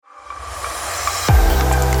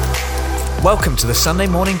Welcome to the Sunday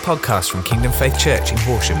morning podcast from Kingdom Faith Church in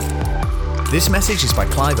Horsham. This message is by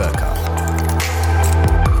Clive Urquhart.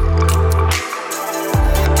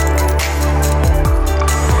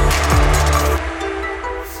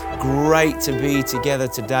 Great to be together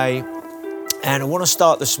today, and I want to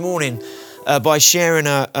start this morning by sharing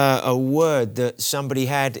a word that somebody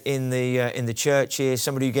had in the church here.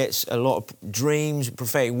 Somebody who gets a lot of dreams,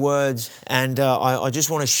 prophetic words, and I just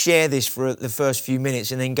want to share this for the first few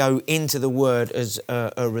minutes and then go into the word as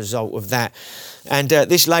a result of that. And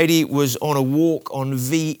this lady was on a walk on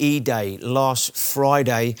VE Day last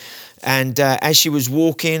Friday. And as she was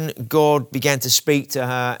walking, God began to speak to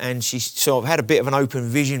her, and she sort of had a bit of an open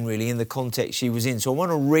vision, really, in the context she was in. So I want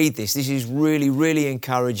to read this. This is really, really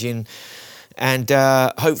encouraging, and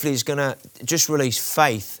hopefully it's going to just release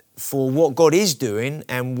faith for what God is doing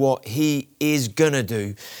and what He is going to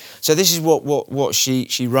do. So this is what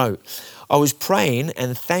she wrote. I was praying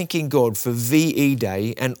and thanking God for VE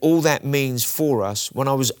Day and all that means for us when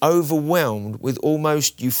I was overwhelmed with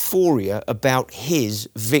almost euphoria about His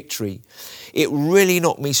victory. It really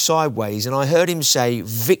knocked me sideways, and I heard Him say,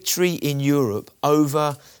 "Victory in Europe,"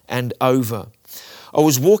 over and over. I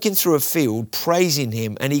was walking through a field praising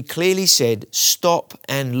Him, and He clearly said, "Stop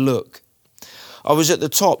and look." I was at the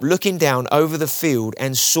top looking down over the field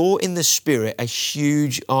and saw in the Spirit a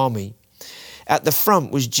huge army. At the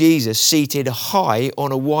front was Jesus seated high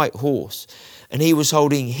on a white horse, and He was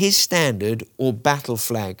holding His standard or battle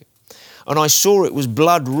flag. And I saw it was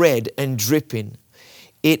blood red and dripping.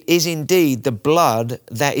 It is indeed the blood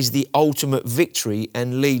that is the ultimate victory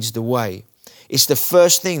and leads the way. It's the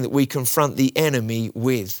first thing that we confront the enemy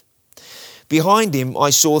with. Behind Him,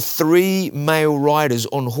 I saw 3 male riders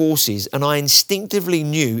on horses, and I instinctively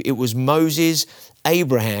knew it was Moses,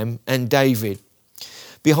 Abraham, and David.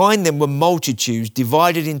 Behind them were multitudes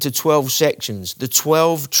divided into 12 sections, the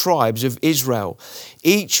 12 tribes of Israel,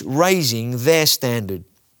 each raising their standard.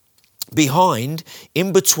 Behind,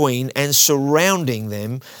 in between, and surrounding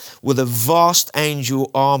them were the vast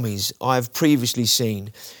angel armies I have previously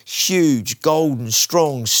seen, huge, golden,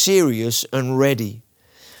 strong, serious, and ready.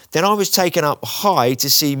 Then I was taken up high to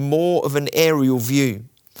see more of an aerial view.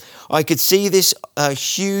 I could see this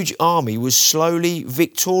huge army was slowly,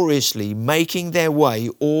 victoriously making their way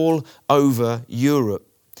all over Europe.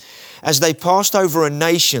 As they passed over a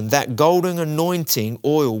nation, that golden anointing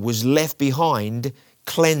oil was left behind,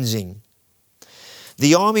 cleansing.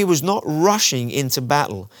 The army was not rushing into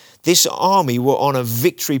battle. This army were on a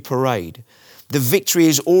victory parade. The victory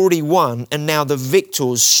is already won, and now the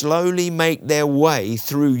victors slowly make their way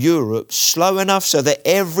through Europe, slow enough so that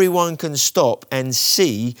everyone can stop and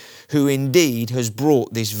see who indeed has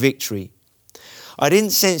brought this victory. I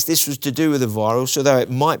didn't sense this was to do with the virus, although it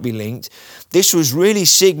might be linked. This was really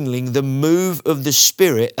signaling the move of the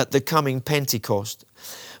Spirit at the coming Pentecost.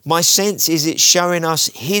 My sense is it's showing us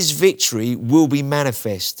His victory will be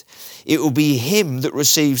manifest. It will be Him that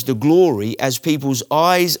receives the glory as people's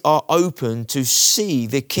eyes are open to see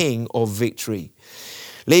the King of victory.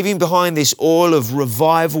 Leaving behind this oil of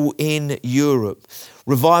revival in Europe,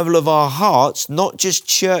 revival of our hearts, not just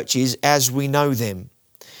churches as we know them.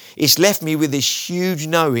 It's left me with this huge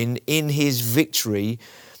knowing in His victory,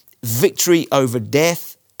 victory over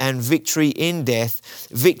death and victory in death,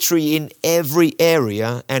 victory in every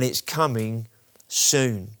area, and it's coming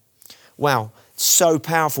soon. Wow. So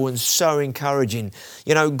powerful and so encouraging.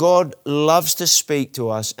 You know, God loves to speak to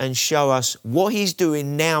us and show us what He's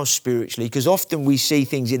doing now spiritually, because often we see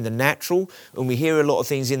things in the natural and we hear a lot of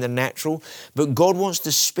things in the natural, but God wants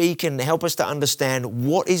to speak and help us to understand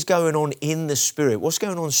what is going on in the Spirit, what's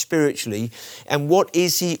going on spiritually, and what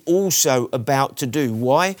is He also about to do.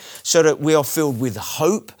 Why? So that we are filled with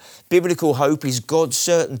hope. Biblical hope is God's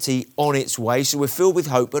certainty on its way. So we're filled with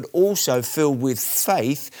hope, but also filled with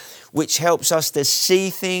faith, which helps us to see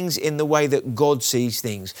things in the way that God sees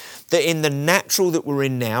things. That in the natural that we're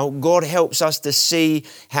in now, God helps us to see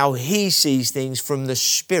how He sees things from the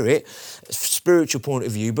spiritual point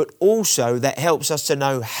of view, but also that helps us to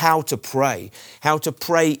know how to pray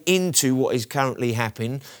into what is currently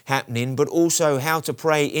happening, but also how to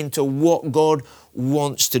pray into what God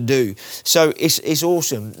wants to do. So it's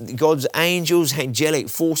awesome. God's angels, angelic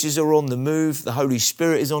forces are on the move. The Holy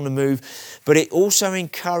Spirit is on the move. But it also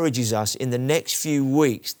encourages us in the next few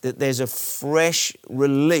weeks that there's a fresh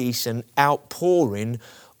release and outpouring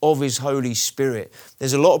of His Holy Spirit.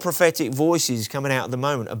 There's a lot of prophetic voices coming out at the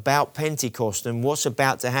moment about Pentecost and what's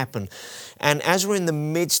about to happen. And as we're in the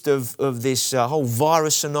midst of this whole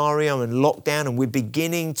virus scenario and lockdown, and we're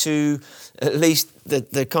beginning to, at least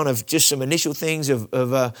the kind of just some initial things of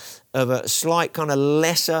a slight kind of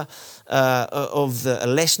lessening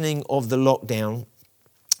of the lockdown,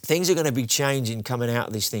 things are going to be changing coming out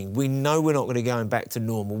of this thing. We know we're not going to go back to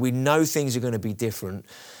normal. We know things are going to be different.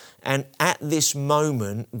 And at this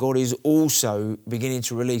moment, God is also beginning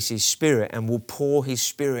to release His Spirit and will pour His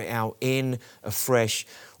Spirit out in a fresh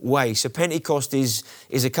way. So Pentecost is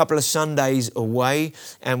a couple of Sundays away,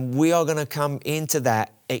 and we are going to come into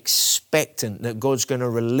that expectant that God's going to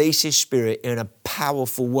release His Spirit in a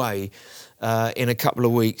powerful way in a couple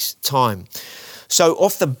of weeks' time. So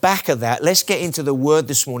off the back of that, let's get into the Word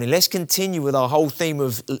this morning. Let's continue with our whole theme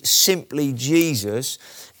of simply Jesus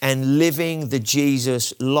and living the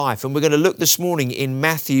Jesus life. And we're going to look this morning in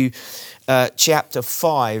Matthew chapter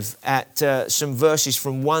 5 at some verses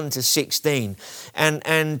from 1 to 16.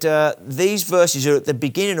 And these verses are at the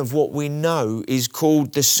beginning of what we know is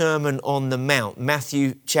called the Sermon on the Mount.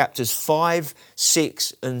 Matthew chapters 5,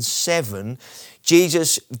 6 and 7.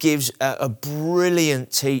 Jesus gives a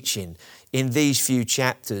brilliant teaching in these few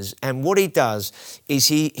chapters. And what He does is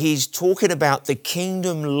he's talking about the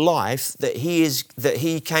kingdom life that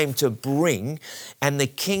he came to bring, and the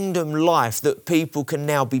kingdom life that people can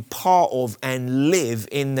now be part of and live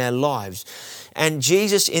in their lives. And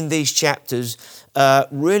Jesus in these chapters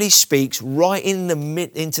really speaks right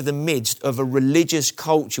into the midst of a religious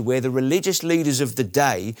culture where the religious leaders of the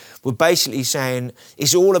day were basically saying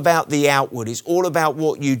it's all about the outward, it's all about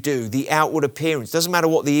what you do, the outward appearance. Doesn't matter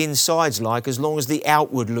what the inside's like as long as the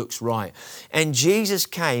outward looks right. And Jesus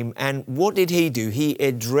came, and what did He do? He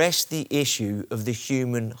addressed the issue of the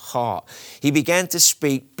human heart. He began to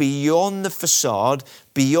speak beyond the facade,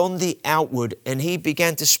 beyond the outward, and He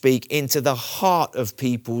began to speak into the heart of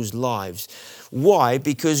people's lives. Why?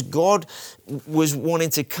 Because God was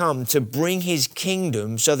wanting to come to bring His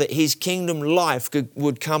kingdom so that His kingdom life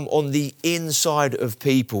would come on the inside of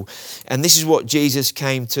people. And this is what Jesus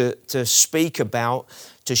came to speak about,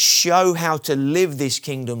 to show how to live this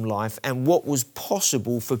kingdom life and what was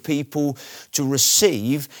possible for people to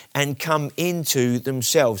receive and come into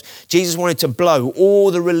themselves. Jesus wanted to blow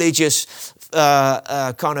all the religious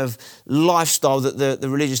kind of lifestyle that the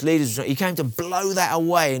religious leaders, He came to blow that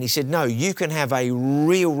away, and He said, no, you can have a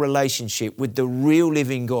real relationship with the real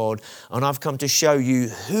living God, and I've come to show you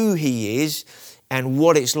who He is and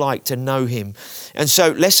what it's like to know Him. And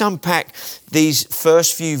so let's unpack these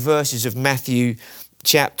first few verses of Matthew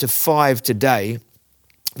chapter 5 today,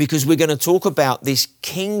 because we're going to talk about this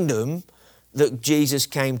kingdom that Jesus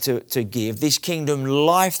came to give, this kingdom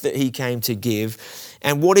life that He came to give.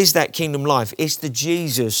 And what is that kingdom life? It's the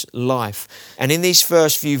Jesus life. And in these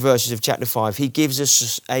first few verses of chapter 5, He gives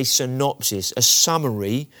us a synopsis, a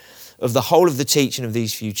summary of the whole of the teaching of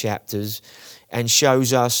these few chapters, and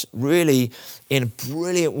shows us really in a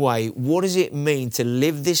brilliant way, what does it mean to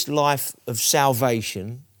live this life of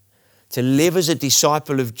salvation, to live as a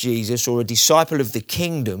disciple of Jesus or a disciple of the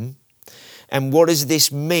kingdom, and what does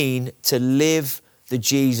this mean to live the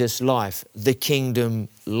Jesus life, the kingdom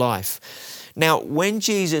life? Now, when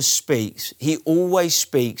Jesus speaks, He always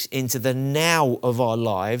speaks into the now of our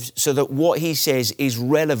lives so that what He says is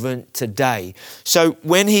relevant today. So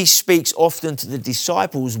when He speaks often to the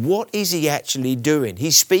disciples, what is He actually doing?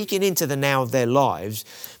 He's speaking into the now of their lives,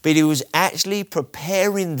 but He was actually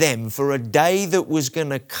preparing them for a day that was going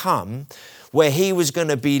to come where He was going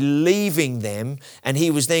to be leaving them, and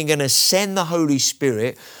He was then going to send the Holy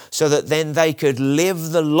Spirit so that then they could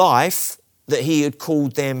live the life that He had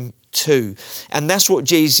called them to. And that's what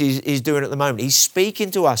Jesus is doing at the moment. He's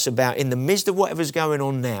speaking to us about, in the midst of whatever's going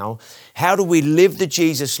on now, how do we live the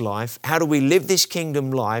Jesus life? How do we live this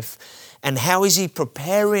kingdom life? And how is He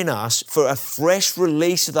preparing us for a fresh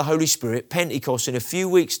release of the Holy Spirit, Pentecost, in a few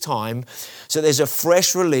weeks' time, so there's a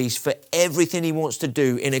fresh release for everything He wants to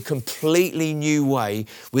do in a completely new way,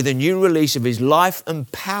 with a new release of His life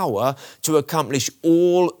and power to accomplish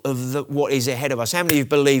all of what is ahead of us. How many of you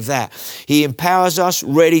believe that? He empowers us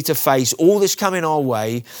ready to face all this coming our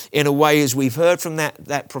way in a way, as we've heard from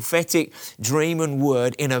that prophetic dream and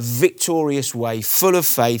word, in a victorious way, full of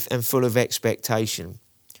faith and full of expectation.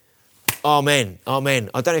 Amen.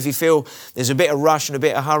 Amen. I don't know if you feel there's a bit of rush and a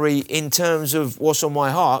bit of hurry in terms of what's on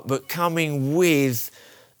my heart, but coming with,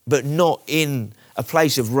 but not in a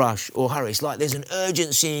place of rush or hurry. It's like there's an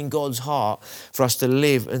urgency in God's heart for us to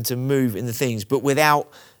live and to move in the things, but without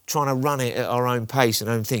trying to run it at our own pace and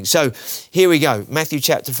own things. So here we go. Matthew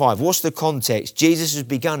chapter 5. What's the context? Jesus has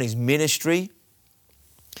begun His ministry.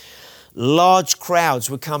 large crowds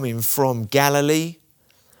were coming from Galilee,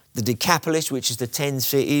 the Decapolis, which is the 10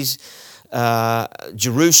 cities,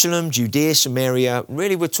 Jerusalem, Judea, Samaria.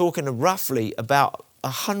 Really, we're talking roughly about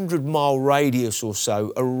 100-mile radius or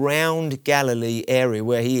so around Galilee area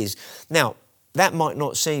where he is. Now, that might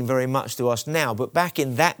not seem very much to us now, but back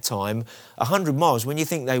in that time, 100 miles, when you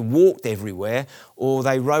think they walked everywhere or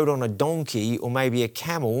they rode on a donkey or maybe a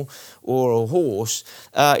camel or a horse,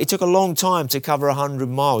 it took a long time to cover 100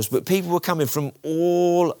 miles, but people were coming from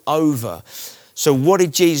all over. So what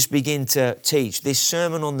did Jesus begin to teach? This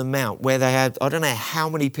Sermon on the Mount where they had, I don't know how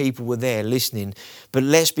many people were there listening, but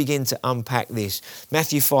let's begin to unpack this.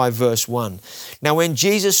 Matthew 5 verse 1. Now when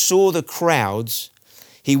Jesus saw the crowds,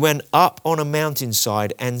 he went up on a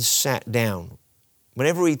mountainside and sat down.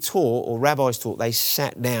 Whenever he taught, or rabbis taught, they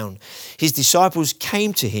sat down. His disciples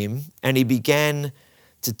came to him and he began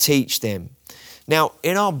to teach them. Now,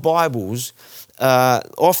 in our Bibles,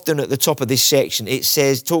 often at the top of this section, it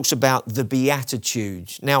talks about the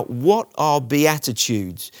Beatitudes. Now, what are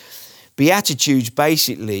Beatitudes? Beatitudes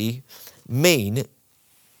basically mean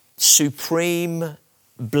supreme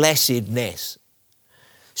blessedness.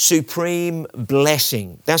 Supreme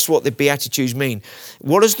blessing. That's what the Beatitudes mean.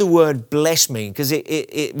 What does the word bless mean? Because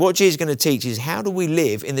what Jesus is going to teach is how do we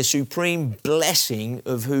live in the supreme blessing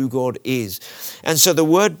of who God is. And so the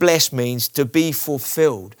word bless means to be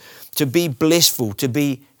fulfilled, to be blissful, to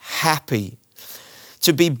be happy.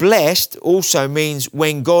 To be blessed also means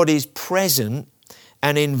when God is present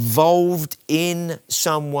and involved in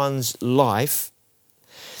someone's life,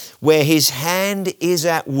 where his hand is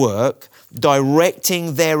at work,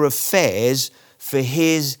 directing their affairs for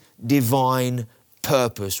his divine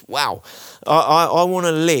purpose. Wow. I want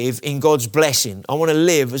to live in God's blessing. I want to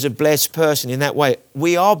live as a blessed person in that way.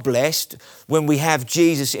 We are blessed when we have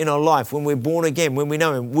Jesus in our life, when we're born again, when we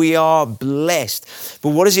know him. We are blessed.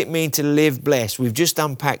 But what does it mean to live blessed? We've just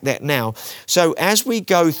unpacked that now. So as we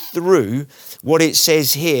go through what it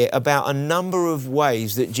says here about a number of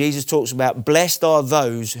ways that Jesus talks about, blessed are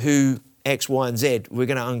those who X, Y, and Z, we're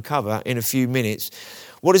going to uncover in a few minutes.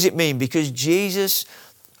 What does it mean? Because Jesus,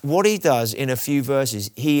 what he does in a few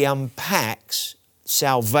verses, he unpacks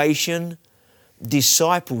salvation,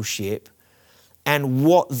 discipleship, and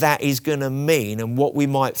what that is going to mean and what we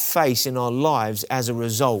might face in our lives as a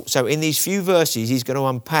result. So in these few verses, he's going to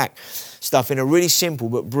unpack stuff in a really simple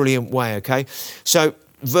but brilliant way, okay? So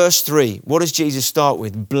verse 3, what does Jesus start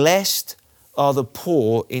with? Blessed are the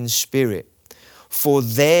poor in spirit, for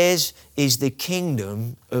theirs is the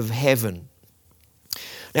kingdom of heaven.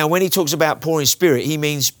 Now, when he talks about poor in spirit, he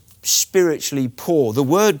means spiritually poor. The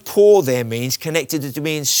word poor there means, connected to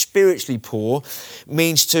being spiritually poor,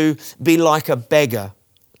 means to be like a beggar,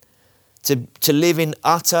 to live in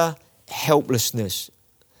utter helplessness,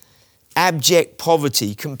 abject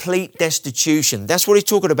poverty, complete destitution. That's what he's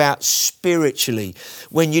talking about spiritually.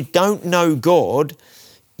 When you don't know God,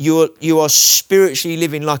 you are spiritually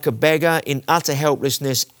living like a beggar in utter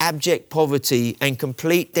helplessness, abject poverty, and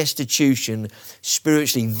complete destitution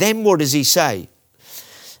spiritually. Then what does he say?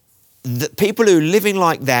 The people who are living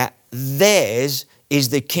like that, theirs is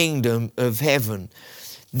the kingdom of heaven.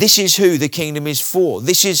 This is who the kingdom is for.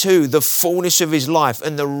 This is who the fullness of his life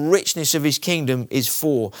and the richness of his kingdom is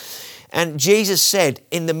for. And Jesus said,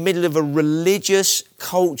 in the middle of a religious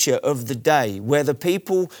culture of the day, where the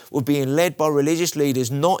people were being led by religious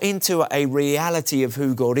leaders, not into a reality of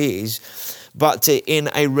who God is, but in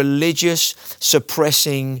a religious,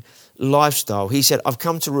 suppressing lifestyle, he said, I've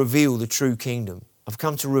come to reveal the true kingdom. I've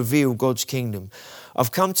come to reveal God's kingdom.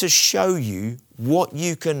 I've come to show you what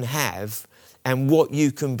you can have and what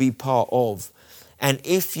you can be part of. And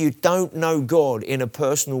if you don't know God in a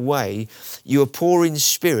personal way, you are poor in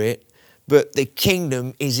spirit, but the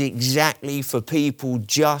kingdom is exactly for people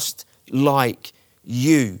just like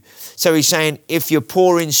you. So he's saying, if you're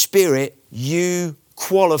poor in spirit, you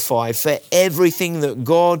qualify for everything that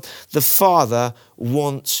God the Father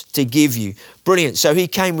wants to give you. Brilliant. So he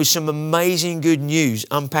came with some amazing good news,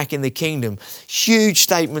 unpacking the kingdom. Huge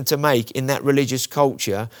statement to make in that religious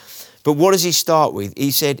culture. But what does he start with?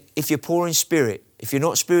 He said, if you're poor in spirit, if you're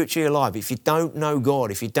not spiritually alive, if you don't know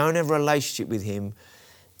God, if you don't have a relationship with him,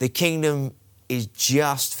 the kingdom is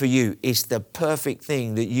just for you. It's the perfect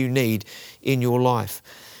thing that you need in your life.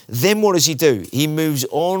 Then what does he do? He moves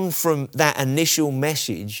on from that initial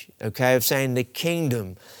message, okay, of saying the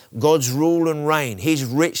kingdom, God's rule and reign, his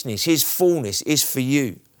richness, his fullness is for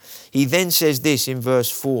you. He then says this in verse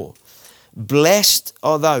 4, blessed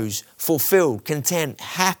are those, fulfilled, content,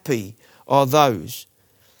 happy are those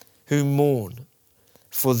who mourn,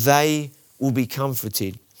 for they will be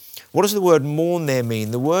comforted. What does the word mourn there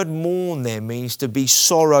mean? The word mourn there means to be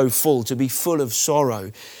sorrowful, to be full of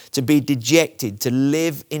sorrow, to be dejected, to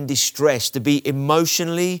live in distress, to be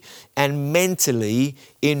emotionally and mentally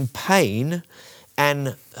in pain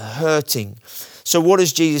and hurting. So what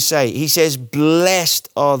does Jesus say? He says, blessed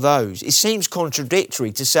are those. It seems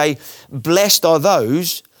contradictory to say, blessed are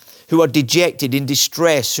those who are dejected, in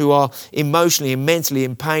distress, who are emotionally and mentally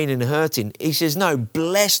in pain and hurting. He says, no,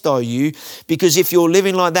 blessed are you, because if you're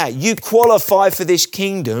living like that, you qualify for this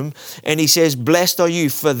kingdom. And he says, blessed are you,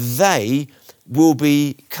 for they will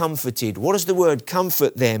be comforted. What does the word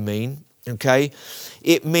comfort there mean? Okay,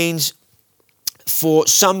 it means for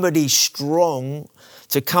somebody strong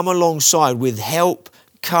to come alongside with help,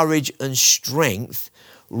 courage and strength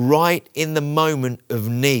right in the moment of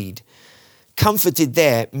need. Comforted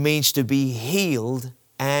there means to be healed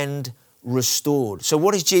and restored. So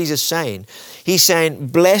what is Jesus saying? He's saying,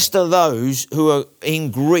 blessed are those who are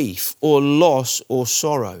in grief or loss or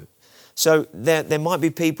sorrow. So there might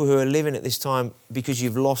be people who are living at this time because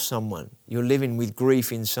you've lost someone. You're living with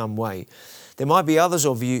grief in some way. There might be others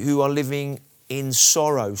of you who are living in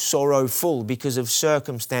sorrow, sorrowful because of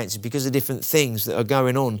circumstances, because of different things that are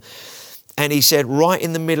going on. And he said, right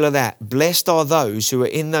in the middle of that, blessed are those who are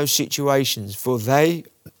in those situations, for they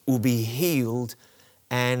will be healed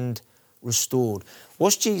and restored.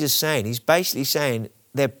 What's Jesus saying? He's basically saying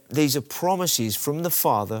that these are promises from the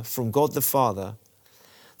Father, from God the Father,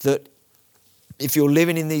 that if you're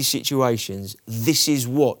living in these situations, this is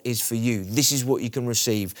what is for you. This is what you can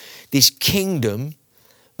receive. This kingdom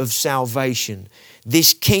of salvation,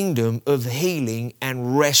 this kingdom of healing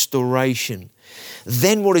and restoration.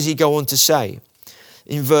 Then what does he go on to say?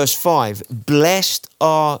 In verse 5, blessed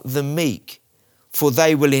are the meek, for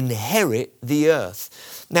they will inherit the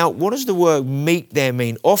earth. Now, what does the word meek there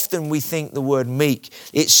mean? Often we think the word meek,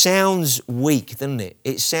 it sounds weak, doesn't it?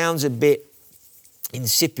 It sounds a bit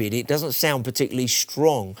insipid. It doesn't sound particularly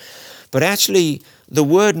strong. But actually, the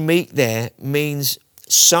word meek there means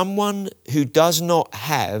someone who does not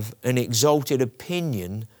have an exalted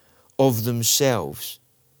opinion of themselves.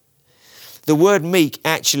 The word meek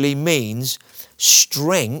actually means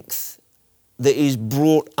strength that is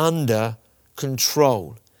brought under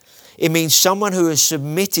control. It means someone who has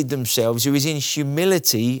submitted themselves, who is in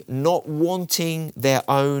humility, not wanting their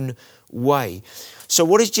own way. So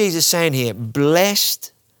what is Jesus saying here?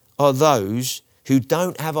 Blessed are those who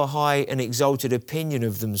don't have a high and exalted opinion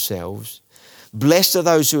of themselves. Blessed are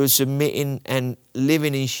those who are submitting and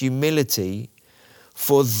living in humility,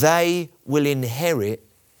 for they will inherit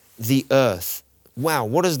the earth. Wow,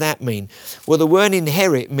 what does that mean? Well, the word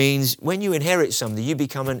inherit means when you inherit something, you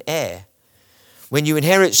become an heir. When you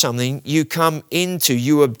inherit something, you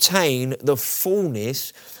obtain the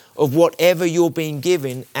fullness of whatever you're being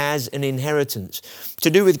given as an inheritance. To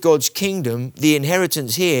do with God's kingdom, the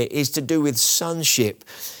inheritance here is to do with sonship.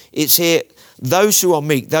 It's here, those who are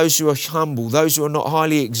meek, those who are humble, those who are not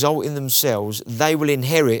highly exalting themselves, they will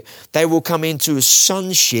inherit. They will come into a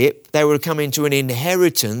sonship. They will come into an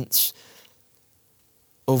inheritance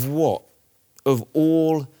of what? Of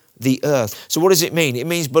all the earth. So what does it mean? It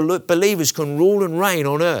means believers can rule and reign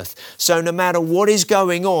on earth. So no matter what is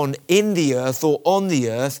going on in the earth or on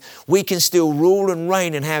the earth, we can still rule and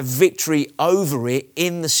reign and have victory over it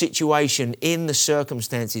in the situation, in the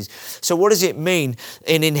circumstances. So what does it mean?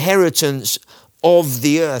 An inheritance of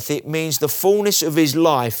the earth. It means the fullness of His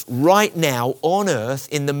life right now on earth,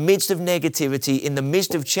 in the midst of negativity, in the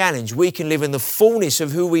midst of challenge. We can live in the fullness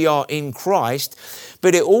of who we are in Christ,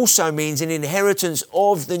 but it also means an inheritance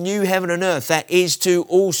of the new heaven and earth that is to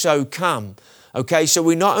also come. Okay, so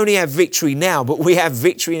we not only have victory now, but we have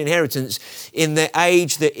victory and inheritance in the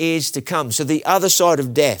age that is to come. So the other side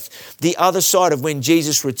of death, the other side of when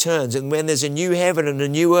Jesus returns and when there's a new heaven and a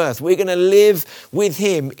new earth, we're going to live with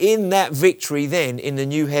Him in that victory then in the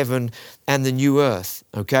new heaven and the new earth.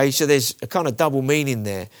 Okay, so there's a kind of double meaning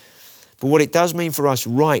there. But what it does mean for us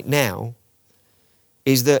right now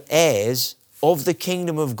is that heirs of the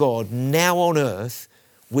kingdom of God now on earth,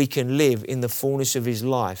 we can live in the fullness of His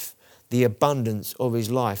life, the abundance of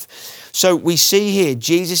His life. So we see here,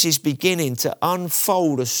 Jesus is beginning to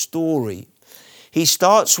unfold a story. He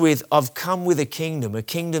starts with, I've come with a kingdom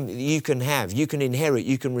that you can have, you can inherit,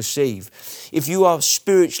 you can receive. If you are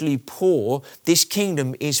spiritually poor, this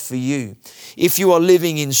kingdom is for you. If you are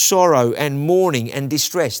living in sorrow and mourning and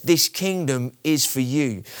distress, this kingdom is for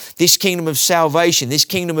you. This kingdom of salvation, this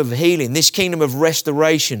kingdom of healing, this kingdom of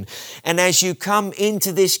restoration. And as you come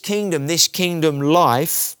into this kingdom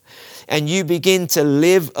life, and you begin to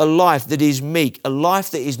live a life that is meek, a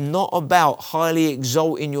life that is not about highly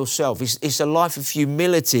exalting yourself, it's a life of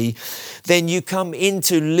humility, then you come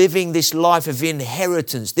into living this life of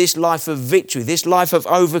inheritance, this life of victory, this life of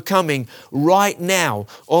overcoming right now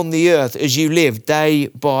on the earth as you live day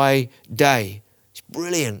by day. It's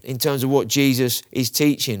brilliant in terms of what Jesus is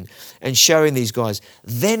teaching and showing these guys.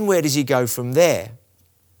 Then where does he go from there?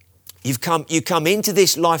 You come into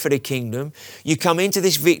this life of the kingdom. You come into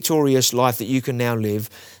this victorious life that you can now live.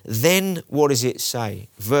 Then what does it say?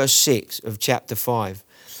 Verse 6 of chapter 5.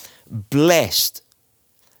 Blessed,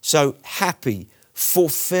 so happy,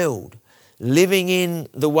 fulfilled, living in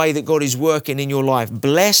the way that God is working in your life.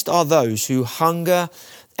 Blessed are those who hunger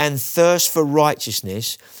and thirst for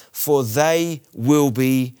righteousness, for they will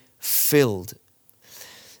be filled.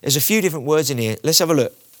 There's a few different words in here. Let's have a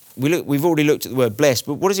look. We've already looked at the word blessed,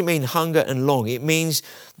 but what does it mean, hunger and long? It means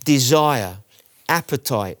desire,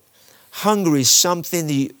 appetite. Hunger is something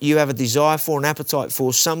that you have a desire for, an appetite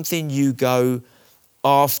for, something you go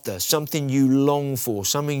after, something you long for,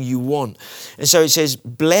 something you want. And so it says,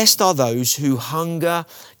 blessed are those who hunger,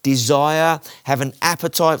 desire, have an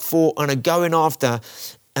appetite for, and are going after,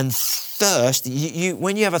 and thirst.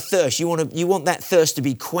 When you have a thirst, you want that thirst to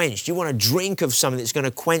be quenched. You want to drink of something that's going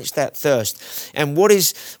to quench that thirst. And what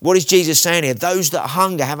is Jesus saying here? Those that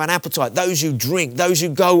hunger, have an appetite. Those who drink, those who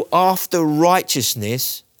go after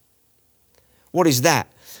righteousness. What is that?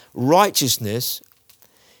 Righteousness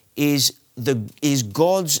is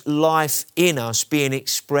God's life in us being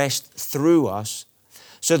expressed through us,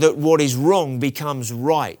 so that what is wrong becomes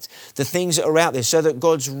right. The things that are out there, so that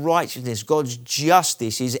God's righteousness, God's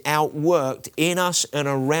justice is outworked in us and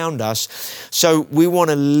around us. So we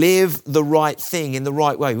want to live the right thing in the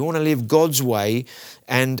right way. We want to live God's way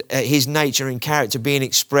and His nature and character being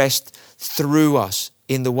expressed through us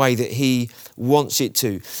in the way that He wants it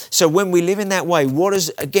to. So when we live in that way, what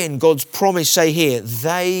does, again, God's promise say here?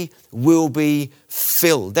 They will be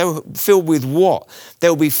filled. They were filled with what?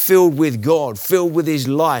 They'll be filled with God, filled with His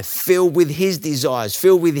life, filled with His desires,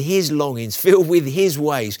 filled with His longings, filled with His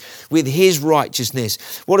ways, with His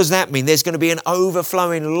righteousness. What does that mean? There's going to be an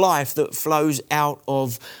overflowing life that flows out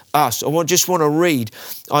of us. I just want to read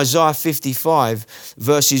Isaiah 55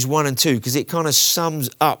 verses 1 and 2 because it kind of sums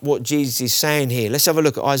up what Jesus is saying here. Let's have a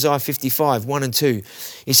look at Isaiah 55, 1 and 2.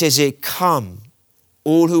 It says here, come,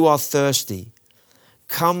 all who are thirsty,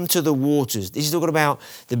 come to the waters. This is talking about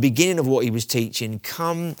the beginning of what He was teaching.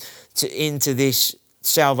 Come into this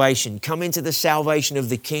salvation. Come into the salvation of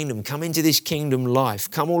the kingdom. Come into this kingdom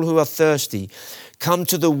life. Come all who are thirsty. Come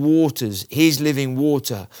to the waters, His living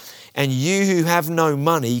water. And you who have no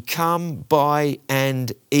money, come buy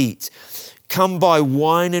and eat. Come buy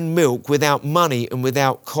wine and milk without money and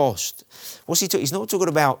without cost. What's he talking? He's not talking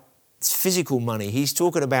about physical money. He's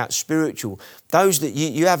talking about spiritual. Those that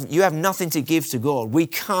you have nothing to give to God. We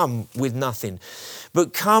come with nothing.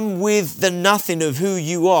 But come with the nothing of who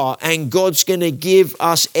you are, and God's going to give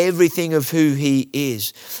us everything of who He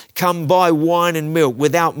is. Come buy wine and milk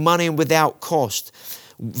without money and without cost.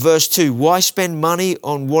 Verse 2, why spend money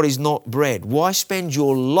on what is not bread? Why spend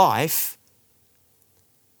your life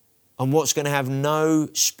on what's going to have no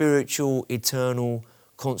spiritual, eternal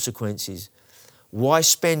consequences? Why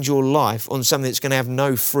spend your life on something that's going to have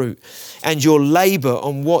no fruit, and your labor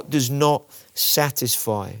on what does not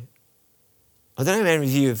satisfy? I don't know how many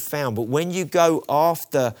of you have found, but when you go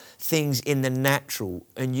after things in the natural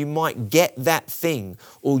and you might get that thing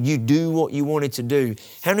or you do what you wanted to do,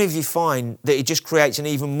 how many of you find that it just creates an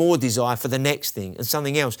even more desire for the next thing and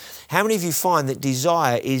something else? How many of you find that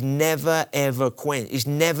desire is never ever quenched, is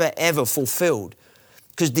never ever fulfilled?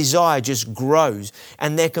 Because desire just grows,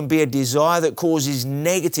 and there can be a desire that causes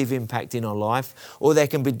negative impact in our life, or there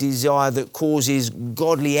can be desire that causes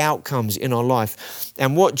godly outcomes in our life.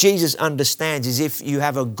 And what Jesus understands is if you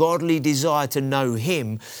have a godly desire to know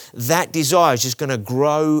Him, that desire is just going to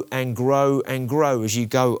grow and grow and grow as you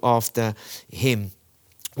go after Him.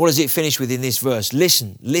 What does it finish with in this verse?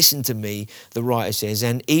 Listen to me, the writer says,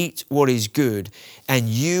 and eat what is good, and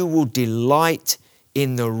you will delight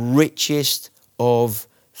in the richest of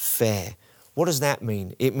fare. What does that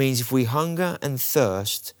mean? It means if we hunger and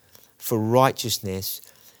thirst for righteousness,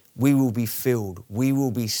 we will be filled. We will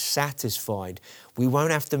be satisfied. We won't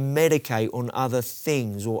have to medicate on other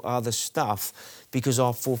things or other stuff because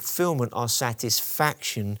our fulfillment, our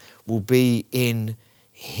satisfaction will be in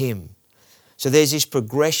Him. So there's this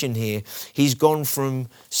progression here. He's gone from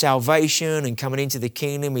salvation and coming into the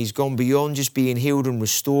kingdom. He's gone beyond just being healed and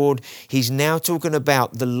restored. He's now talking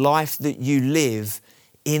about the life that you live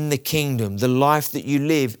in the kingdom, the life that you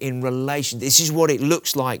live in relation. This is what it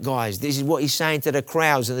looks like, guys. This is what he's saying to the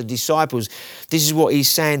crowds and the disciples. This is what he's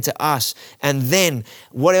saying to us. And then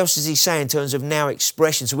what else does he say in terms of now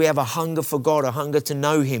expression? So we have a hunger for God, a hunger to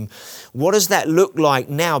know him. What does that look like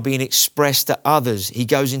now being expressed to others? He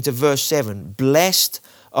goes into verse 7. Blessed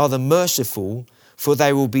are the merciful, for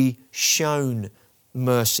they will be shown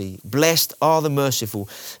mercy. Blessed are the merciful.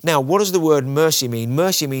 Now, what does the word mercy mean?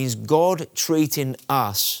 Mercy means God treating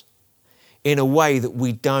us in a way that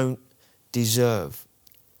we don't deserve.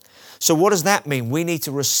 So what does that mean? We need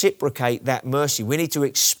to reciprocate that mercy. We need to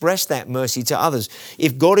express that mercy to others.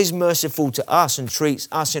 If God is merciful to us and treats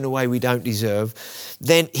us in a way we don't deserve,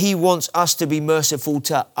 then he wants us to be merciful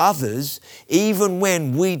to others, even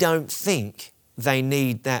when we don't think they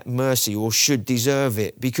need that mercy or should deserve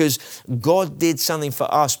it, because God did something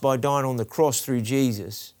for us by dying on the cross through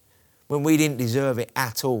Jesus when we didn't deserve it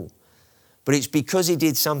at all. But it's because he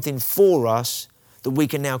did something for us that we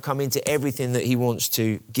can now come into everything that he wants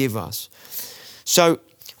to give us. So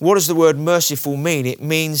what does the word merciful mean? It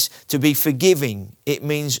means to be forgiving. It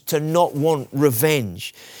means to not want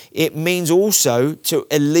revenge. It means also to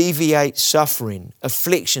alleviate suffering,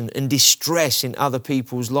 affliction and distress in other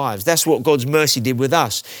people's lives. That's what God's mercy did with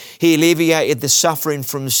us. He alleviated the suffering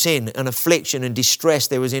from sin and affliction and distress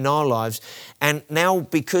there was in our lives. And now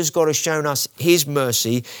because God has shown us his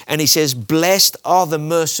mercy, and he says, blessed are the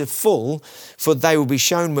merciful, for they will be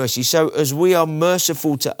shown mercy. So as we are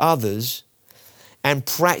merciful to others, and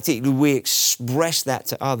practically we express that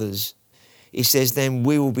to others, he says, then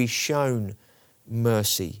we will be shown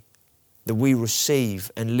mercy, that we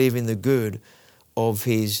receive and live in the good of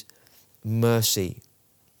his mercy.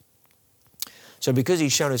 So because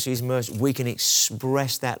he's shown us his mercy, we can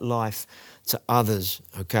express that life to others,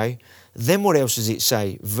 okay? Then what else does it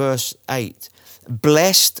say? Verse 8,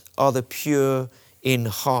 blessed are the pure in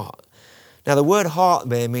heart. Now the word heart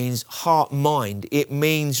there means heart, mind. It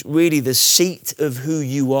means really the seat of who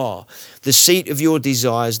you are, the seat of your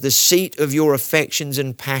desires, the seat of your affections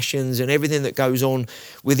and passions and everything that goes on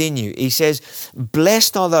within you. He says,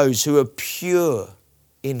 blessed are those who are pure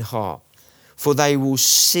in heart, for they will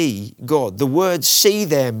see God. The word see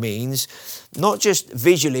there means not just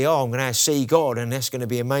visually, I'm going to see God and that's going to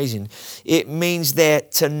be amazing. It means there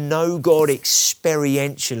to know God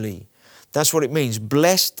experientially. That's what it means.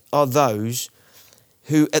 Blessed are those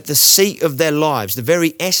who at the seat of their lives, the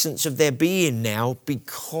very essence of their being now,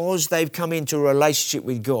 because they've come into a relationship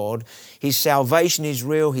with God, his salvation is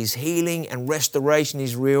real, his healing and restoration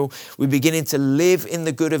is real. We're beginning to live in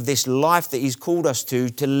the good of this life that he's called us to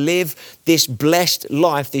live this blessed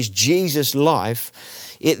life, this Jesus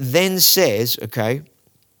life. It then says, okay,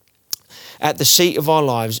 at the seat of our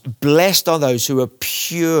lives, blessed are those who are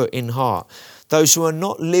pure in heart. Those who are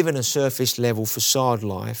not living a surface level facade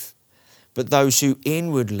life, but those who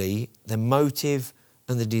inwardly, the motive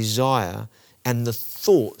and the desire and the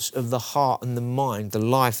thoughts of the heart and the mind, the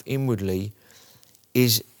life inwardly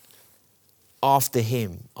is after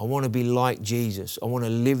him. I want to be like Jesus. I want to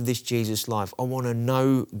live this Jesus life. I want to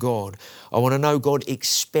know God. I want to know God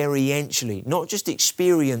experientially, not just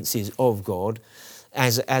experiences of God,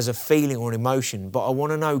 as a feeling or an emotion, but I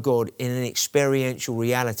want to know God in an experiential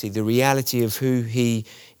reality, the reality of who he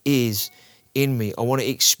is in me. I want to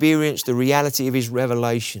experience the reality of his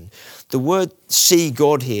revelation. The word see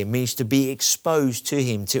God here means to be exposed to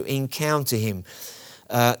him, to encounter him,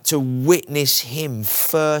 to witness him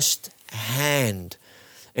firsthand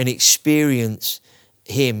and experience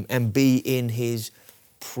him and be in his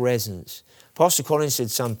presence. Pastor Collins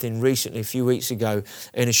said something recently, a few weeks ago,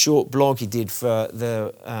 in a short blog he did for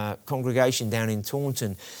the congregation down in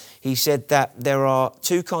Taunton. He said that there are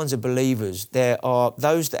two kinds of believers. There are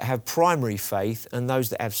those that have primary faith and those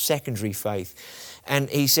that have secondary faith. And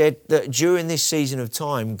he said that during this season of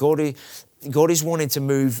time, God is wanting to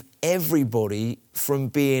move everybody from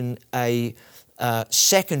being a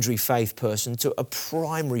secondary faith person to a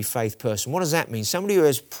primary faith person. What does that mean? Somebody who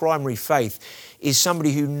has primary faith is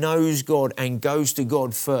somebody who knows God and goes to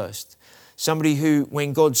God first. Somebody who,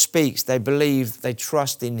 when God speaks, they believe, they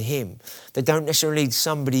trust in him. They don't necessarily need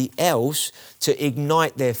somebody else to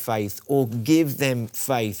ignite their faith or give them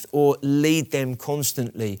faith or lead them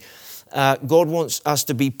constantly. God wants us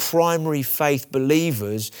to be primary faith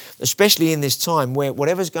believers, especially in this time where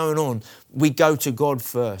whatever's going on, we go to God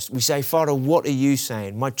first. We say, Father, what are you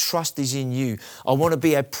saying? My trust is in you. I want to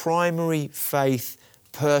be a primary faith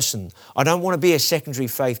person. I don't want to be a secondary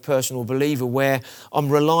faith person or believer where I'm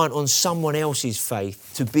reliant on someone else's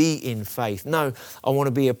faith to be in faith. No, I want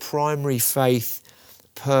to be a primary faith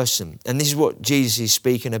person. And this is what Jesus is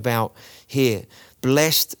speaking about here.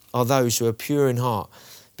 Blessed are those who are pure in heart,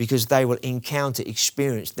 because they will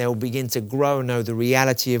experience, they'll begin to grow and know the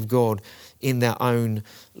reality of God in their own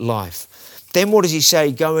life. Then what does he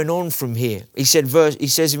say going on from here? He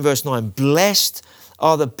says in verse 9, blessed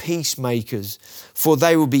are the peacemakers, for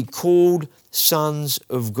they will be called sons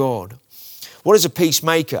of God. What is a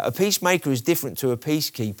peacemaker? A peacemaker is different to a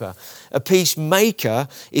peacekeeper. A peacemaker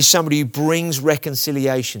is somebody who brings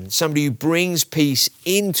reconciliation, somebody who brings peace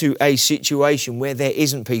into a situation where there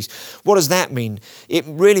isn't peace. What does that mean? It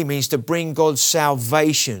really means to bring God's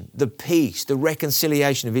salvation, the peace, the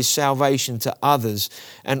reconciliation of His salvation to others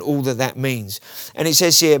and all that that means. And it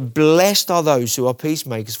says here, blessed are those who are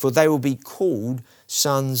peacemakers, for they will be called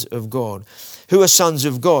sons of God. Who are sons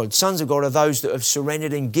of God? Sons of God are those that have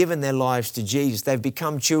surrendered and given their lives to Jesus. They've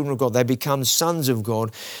become children of God. They've become sons of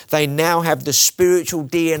God. They now have the spiritual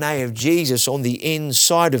DNA of Jesus on the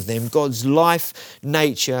inside of them, God's life,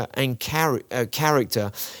 nature, and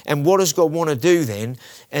character. And what does God want to do then?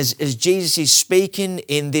 As Jesus is speaking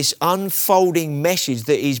in this unfolding message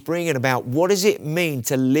that He's bringing about, what does it mean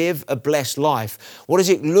to live a blessed life? What does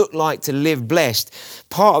it look like to live blessed?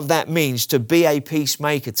 Part of that means to be a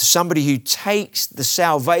peacemaker, to somebody who takes the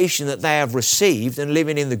salvation that they have received and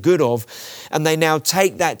living in the good of, and they now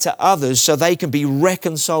take that to others so they can be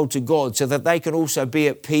reconciled to God, so that they can also be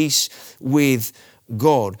at peace with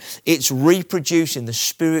God. It's reproducing the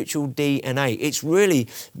spiritual DNA. It's really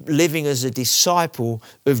living as a disciple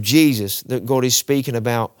of Jesus that God is speaking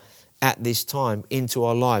about at this time into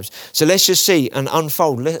our lives. So let's just see and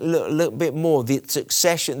unfold a little bit more the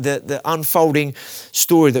succession, the unfolding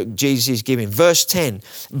story that Jesus is giving. Verse 10,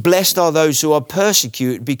 blessed are those who are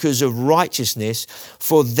persecuted because of righteousness,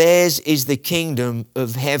 for theirs is the kingdom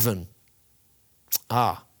of heaven.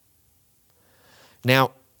 Now,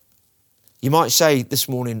 you might say this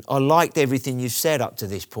morning, I liked everything you've said up to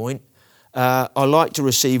this point. I like to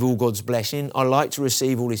receive all God's blessing. I like to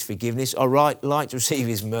receive all His forgiveness. I like to receive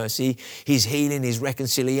His mercy, His healing, His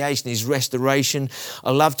reconciliation, His restoration.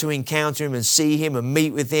 I love to encounter Him and see Him and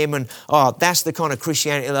meet with Him. And that's the kind of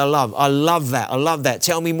Christianity that I love. I love that. I love that.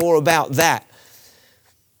 Tell me more about that.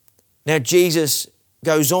 Now, Jesus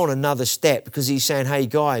goes on another step because He's saying, hey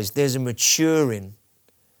guys, there's a maturing.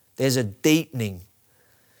 There's a deepening.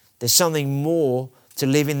 There's something more to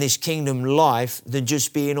live in this kingdom life than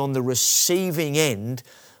just being on the receiving end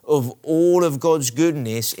of all of God's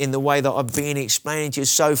goodness in the way that I've been explaining to you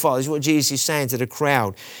so far. This is what Jesus is saying to the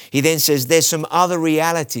crowd. He then says there's some other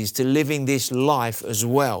realities to living this life as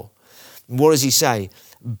well. What does He say?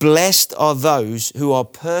 Blessed are those who are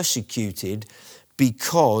persecuted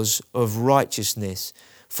because of righteousness,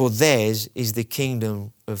 for theirs is the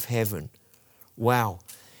kingdom of heaven. Wow.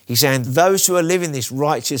 He's saying those who are living this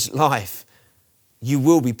righteous life, you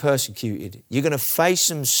will be persecuted. You're going to face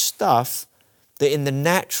some stuff that in the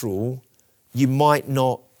natural you might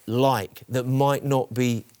not like, that might not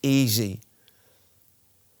be easy.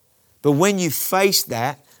 But when you face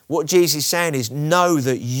that, what Jesus is saying is, know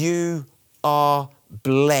that you are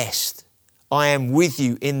blessed. I am with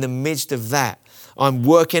you in the midst of that. I'm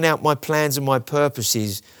working out my plans and my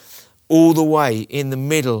purposes all the way in the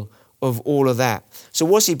middle of all of that. So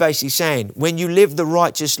what's He basically saying? When you live the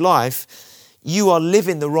righteous life, you are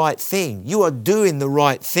living the right thing. You are doing the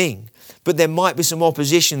right thing. But there might be some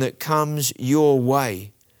opposition that comes your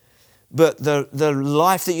way. But the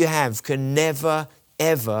life that you have can never,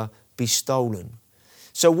 ever be stolen.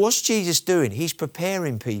 So what's Jesus doing? He's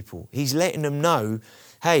preparing people. He's letting them know,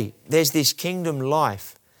 hey, there's this kingdom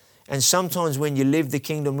life. And sometimes when you live the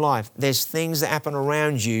kingdom life, there's things that happen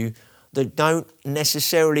around you that don't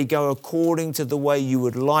necessarily go according to the way you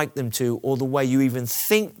would like them to or the way you even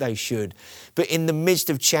think they should. But in the midst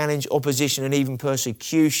of challenge, opposition, and even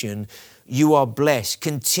persecution, you are blessed.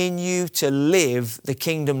 Continue to live the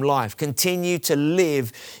kingdom life. Continue to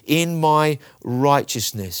live in my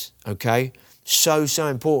righteousness, okay? So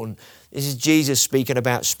important. This is Jesus speaking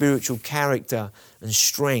about spiritual character and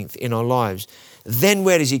strength in our lives. Then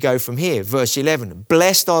where does He go from here? Verse 11,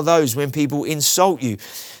 blessed are those when people insult you.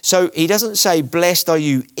 So He doesn't say, blessed are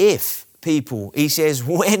you if people. He says,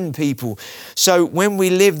 when people. So when we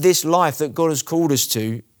live this life that God has called us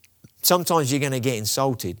to, sometimes you're going to get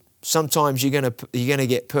insulted. Sometimes you're going to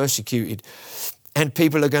get persecuted. And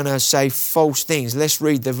people are going to say false things. Let's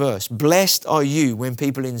read the verse. Blessed are you when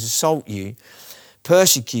people insult you,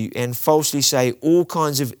 persecute, and falsely say all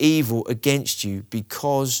kinds of evil against you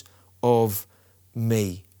because of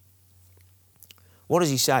me. What does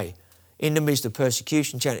He say? In the midst of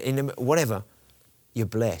persecution, whatever, you're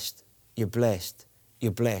blessed. You're blessed.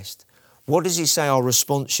 You're blessed. What does He say our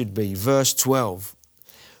response should be? Verse 12.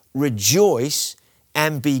 Rejoice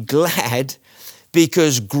and be glad,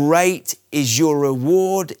 because great is your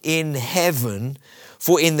reward in heaven,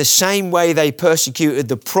 for in the same way they persecuted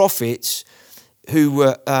the prophets who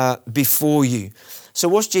were before you. So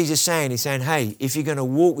what's Jesus saying? He's saying, hey, if you're going to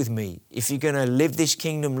walk with me, if you're going to live this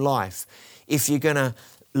kingdom life, if you're going to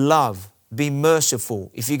love, be merciful,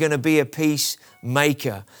 if you're going to be a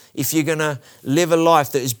peacemaker, if you're going to live a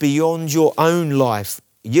life that is beyond your own life,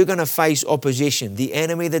 you're going to face opposition. The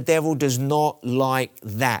enemy, the devil, does not like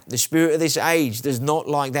that. The spirit of this age does not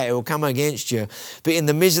like that. It will come against you. But in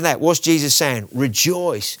the midst of that, what's Jesus saying?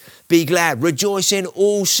 Rejoice, be glad, rejoice in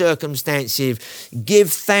all circumstances.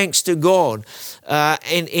 Give thanks to God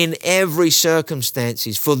in every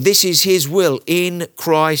circumstances, for this is His will in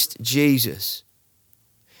Christ Jesus.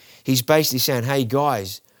 He's basically saying, hey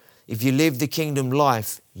guys, if you live the kingdom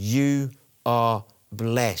life, you are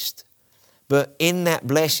blessed. But in that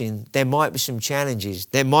blessing, there might be some challenges.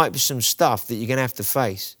 There might be some stuff that you're going to have to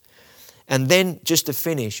face. And then just to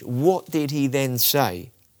finish, what did He then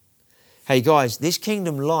say? Hey guys, this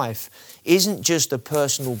kingdom life isn't just a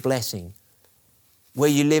personal blessing where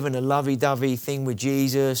you live in a lovey-dovey thing with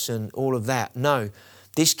Jesus and all of that. No,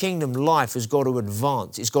 this kingdom life has got to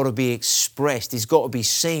advance. It's got to be expressed. It's got to be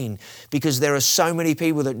seen, because there are so many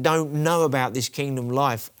people that don't know about this kingdom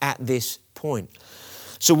life at this point.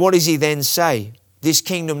 So what does He then say? This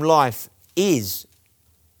kingdom life is,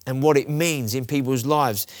 and what it means in people's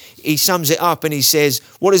lives. He sums it up and He says,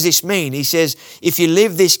 what does this mean? He says, if you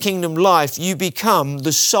live this kingdom life, you become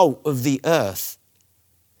the salt of the earth.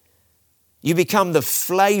 You become the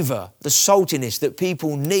flavor, the saltiness that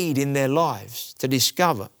people need in their lives to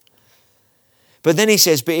discover. But then He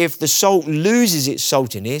says, but if the salt loses its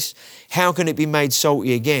saltiness, how can it be made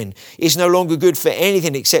salty again? It's no longer good for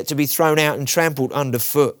anything except to be thrown out and trampled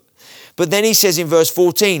underfoot. But then He says in verse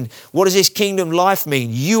 14, what does this kingdom life mean?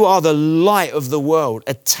 You are the light of the world,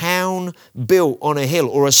 a town built on a hill,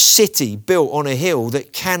 or a city built on a hill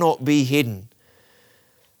that cannot be hidden.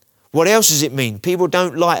 What else does it mean? People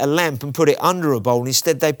don't light a lamp and put it under a bowl.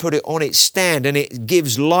 Instead, they put it on its stand, and it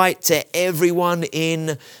gives light to everyone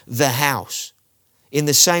in the house. In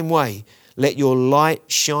the same way, let your light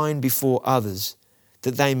shine before others,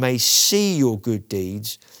 that they may see your good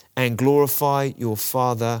deeds and glorify your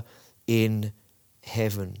Father in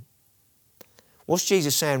heaven. What's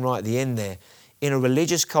Jesus saying right at the end there? In a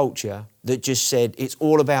religious culture that just said it's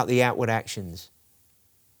all about the outward actions,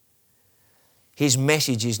 His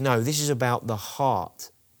message is, no, this is about the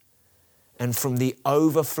heart. And from the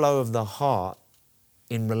overflow of the heart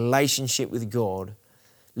in relationship with God,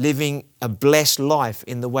 living a blessed life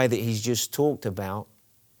in the way that He's just talked about,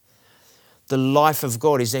 the life of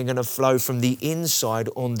God is then going to flow from the inside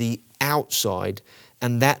on the outside,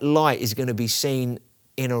 and that light is going to be seen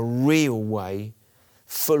in a real way,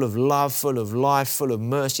 full of love, full of life, full of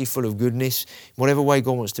mercy, full of goodness, whatever way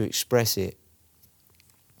God wants to express it.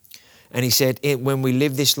 And He said, when we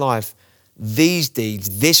live this life, these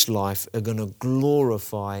deeds, this life, are going to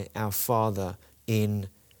glorify our Father in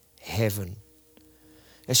heaven.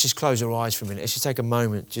 Let's just close our eyes for a minute. Let's just take a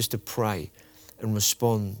moment just to pray and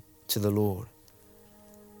respond to the Lord.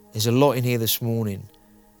 There's a lot in here this morning.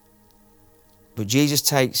 But Jesus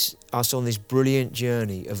takes us on this brilliant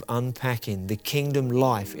journey of unpacking the kingdom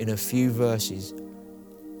life in a few verses.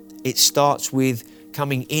 It starts with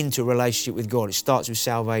coming into a relationship with God. It starts with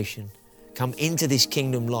salvation. Come into this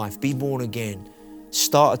kingdom life. Be born again.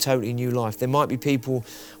 Start a totally new life. There might be people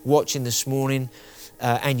watching this morning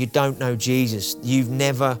and you don't know Jesus. You've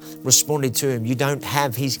never responded to Him. You don't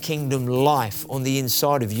have His kingdom life on the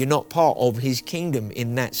inside of you. You're not part of His kingdom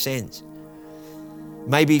in that sense.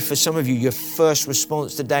 Maybe for some of you, your first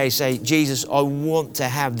response today is say, Jesus, I want to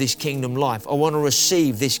have this kingdom life. I want to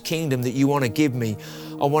receive this kingdom that you want to give me.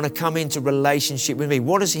 I want to come into relationship with me.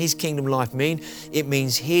 What does His kingdom life mean? It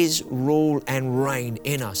means His rule and reign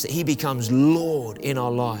in us, that He becomes Lord in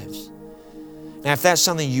our lives. Now, if that's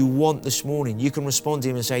something you want this morning, you can respond to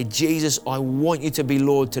Him and say, Jesus, I want you to be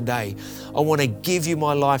Lord today. I want to give you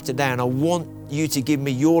my life today, and I want you to give me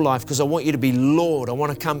your life because I want you to be Lord. I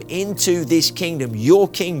want to come into this kingdom, your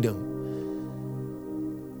kingdom,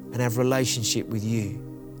 and have a relationship with you.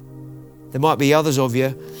 There might be others of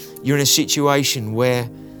you, you're in a situation where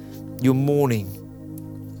you're mourning,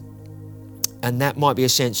 and that might be a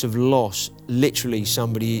sense of loss. Literally,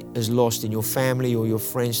 somebody has lost in your family or your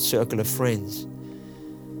friends' circle of friends.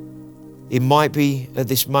 It might be at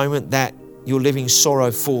this moment that you're living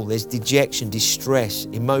sorrowful. There's dejection, distress,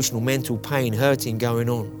 emotional, mental pain, hurting going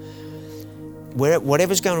on.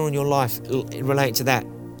 Whatever's going on in your life related to that,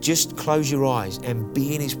 just close your eyes and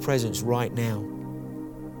be in His presence right now.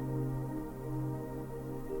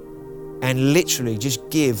 and literally just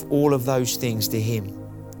give all of those things to Him.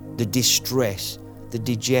 The distress, the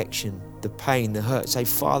dejection, the pain, the hurt. Say,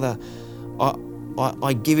 Father,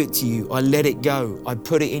 I give it to you. I let it go. I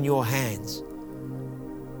put it in your hands.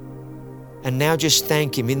 And now just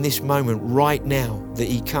thank Him in this moment right now that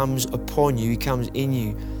He comes upon you, He comes in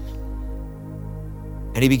you.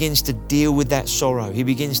 And He begins to deal with that sorrow. He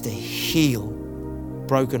begins to heal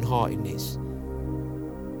brokenheartedness.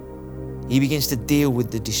 He begins to deal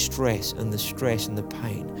with the distress and the stress and the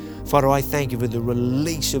pain. Father, I thank you for the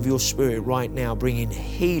release of your Spirit right now, bringing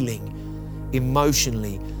healing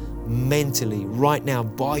emotionally, mentally, right now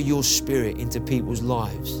by your Spirit into people's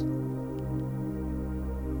lives.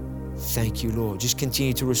 Thank you, Lord. Just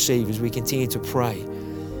continue to receive as we continue to pray.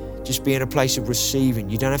 Just be in a place of receiving.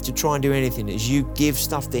 You don't have to try and do anything. As you give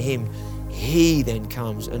stuff to Him, He then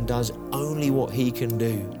comes and does only what He can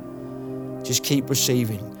do. Just keep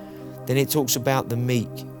receiving. Then it talks about the meek.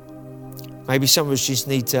 Maybe some of us just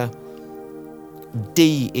need to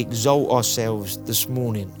de-exalt ourselves this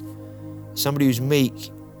morning. Somebody who's meek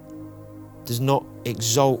does not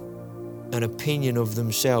exalt an opinion of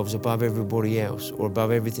themselves above everybody else or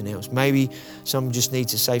above everything else. Maybe some just need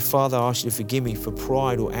to say, Father, I ask you to forgive me for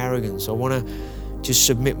pride or arrogance. I want to just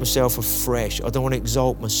submit myself afresh. I don't want to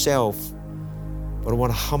exalt myself, but I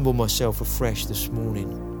want to humble myself afresh this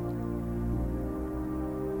morning.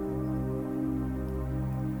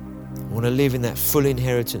 I want to live in that full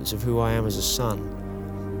inheritance of who I am as a son.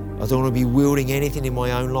 I don't want to be wielding anything in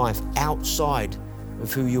my own life outside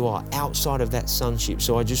of who you are, outside of that sonship.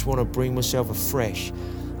 So I just want to bring myself afresh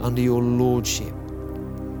under your lordship.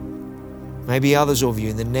 Maybe others of you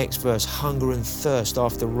in the next verse hunger and thirst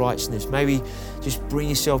after righteousness. Maybe just bring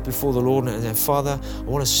yourself before the Lord and say, Father, I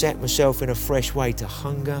want to set myself in a fresh way to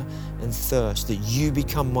hunger and thirst, that you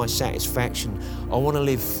become my satisfaction. I want to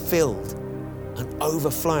live filled and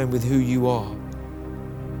overflowing with who you are.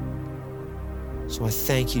 So I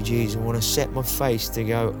thank you, Jesus. I want to set my face to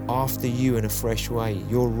go after you in a fresh way,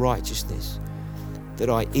 your righteousness, that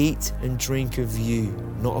I eat and drink of you,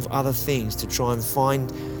 not of other things, to try and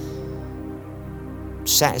find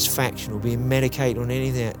satisfaction or being medicated on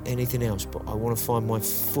anything else, but I want to find my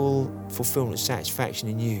full fulfillment, satisfaction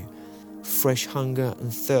in you, fresh hunger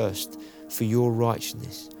and thirst for your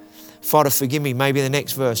righteousness. Father, forgive me, maybe in the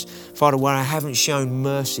next verse, Father, where I haven't shown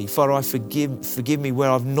mercy. Father, forgive me where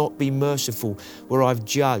I've not been merciful, where I've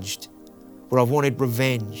judged, where I've wanted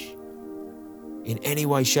revenge in any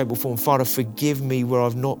way, shape or form. Father, forgive me where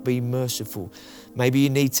I've not been merciful. Maybe you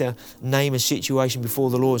need to name a situation before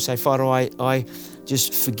the Lord. Say, Father, I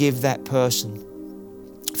just forgive that person.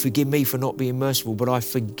 Forgive me for not being merciful, but I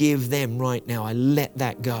forgive them right now. I let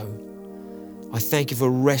that go. I thank you for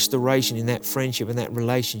restoration in that friendship and that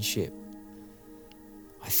relationship.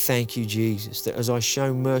 I thank you, Jesus, that as I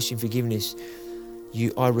show mercy and forgiveness,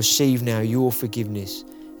 I receive now your forgiveness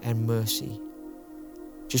and mercy.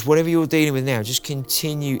 Just whatever you're dealing with now, just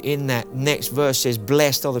continue in that. Next verse says,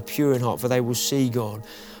 blessed are the pure in heart, for they will see God.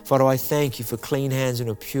 Father, I thank you for clean hands and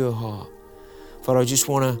a pure heart. Father, I just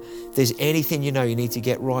want to, if there's anything you need to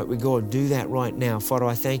get right with God, do that right now. Father,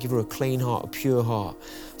 I thank you for a clean heart, a pure heart.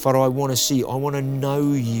 Father, I want to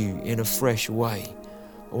know you in a fresh way.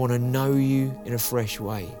 I want to know you in a fresh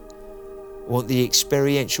way. I want the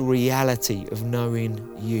experiential reality of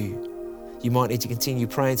knowing you. You might need to continue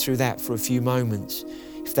praying through that for a few moments.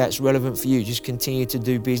 If that's relevant for you, just continue to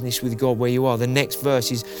do business with God where you are. The next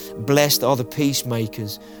verse is, blessed are the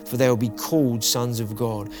peacemakers, for they will be called sons of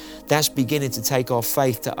God. That's beginning to take our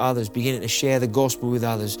faith to others, beginning to share the gospel with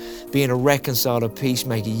others, being a reconciler,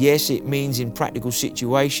 peacemaker. Yes, it means in practical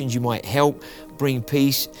situations you might help bring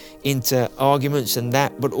peace into arguments and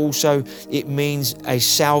that, but also it means a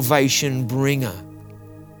salvation bringer.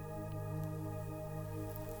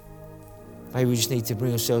 Maybe we just need to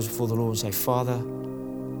bring ourselves before the Lord and say, Father,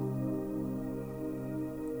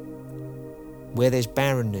 where there's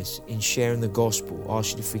barrenness in sharing the gospel, I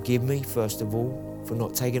ask you to forgive me, first of all, for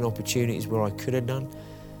not taking opportunities where I could have done.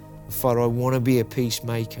 Father, I want to be a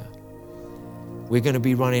peacemaker. We're going to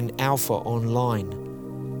be running Alpha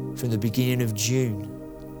online from the beginning of June.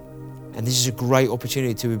 And this is a great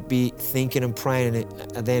opportunity to be thinking and praying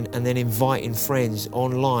and then inviting friends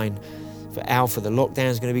online for Alpha. The lockdown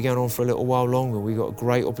is going to be going on for a little while longer. We've got a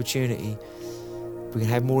great opportunity. We can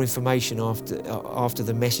have more information after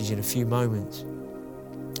the message in a few moments.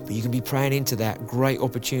 But you can be praying into that great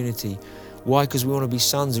opportunity. Why? Because we want to be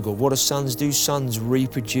sons of God. What do sons do? Sons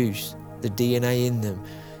reproduce the DNA in them.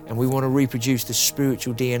 And we want to reproduce the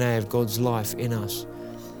spiritual DNA of God's life in us.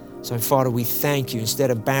 So, Father, we thank you.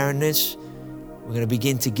 Instead of barrenness, we're going to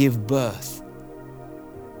begin to give birth.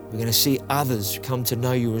 We're going to see others come to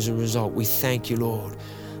know you as a result. We thank you, Lord.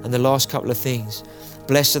 And the last couple of things.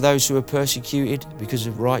 Blessed are those who are persecuted because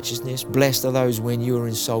of righteousness. Blessed are those when you are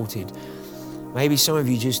insulted. Maybe some of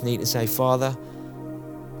you just need to say, Father,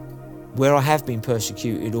 where I have been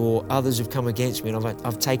persecuted or others have come against me and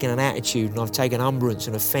I've taken an attitude and I've taken umbrance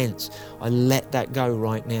and offense, I let that go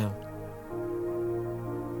right now.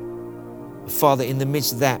 Father, in the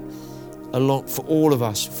midst of that, for all of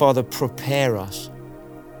us, Father, prepare us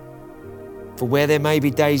for where there may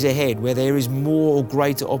be days ahead, where there is more or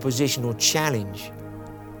greater opposition or challenge,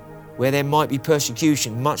 where there might be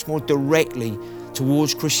persecution much more directly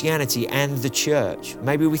towards Christianity and the church.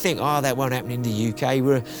 Maybe we think, that won't happen in the UK.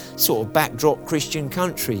 We're a sort of backdrop Christian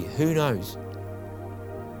country. Who knows?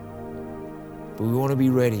 But we want to be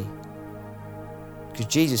ready. Because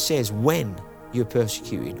Jesus says, when you're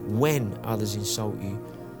persecuted, when others insult you.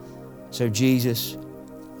 So Jesus,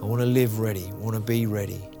 I want to live ready. I want to be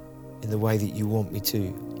ready in the way that you want me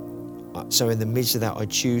to. So in the midst of that, I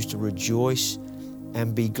choose to rejoice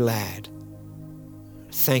and be glad.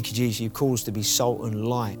 Thank you, Jesus. You call us to be salt and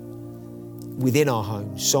light within our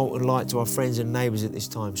homes, salt and light to our friends and neighbours at this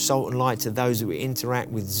time, salt and light to those that we interact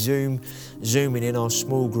with, Zooming in our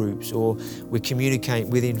small groups, or we communicate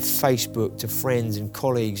within Facebook to friends and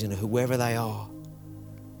colleagues and whoever they are.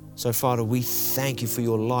 So, Father, we thank you for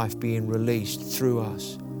your life being released through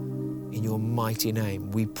us. In your mighty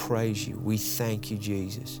name, we praise you. We thank you,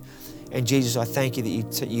 Jesus. And Jesus, I thank you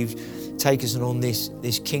that you've taken us on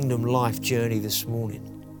this kingdom life journey this morning.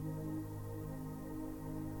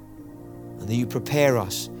 And that you prepare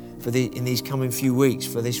us in these coming few weeks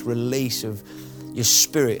for this release of your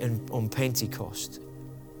Spirit on Pentecost.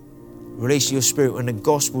 Release your Spirit when the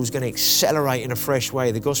gospel is going to accelerate in a fresh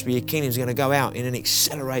way. The gospel of your kingdom is going to go out in an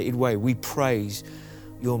accelerated way. We praise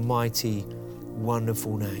your mighty,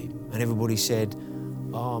 wonderful name. And everybody said,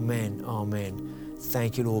 Amen, amen.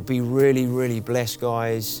 Thank you, Lord. Be really, really blessed,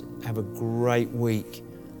 guys. Have a great week.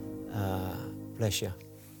 Bless you.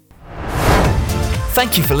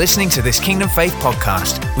 Thank you for listening to this Kingdom Faith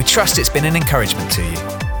podcast. We trust it's been an encouragement to you.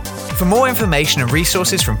 For more information and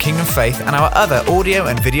resources from Kingdom Faith and our other audio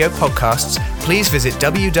and video podcasts, please visit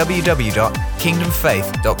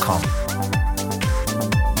www.kingdomfaith.com.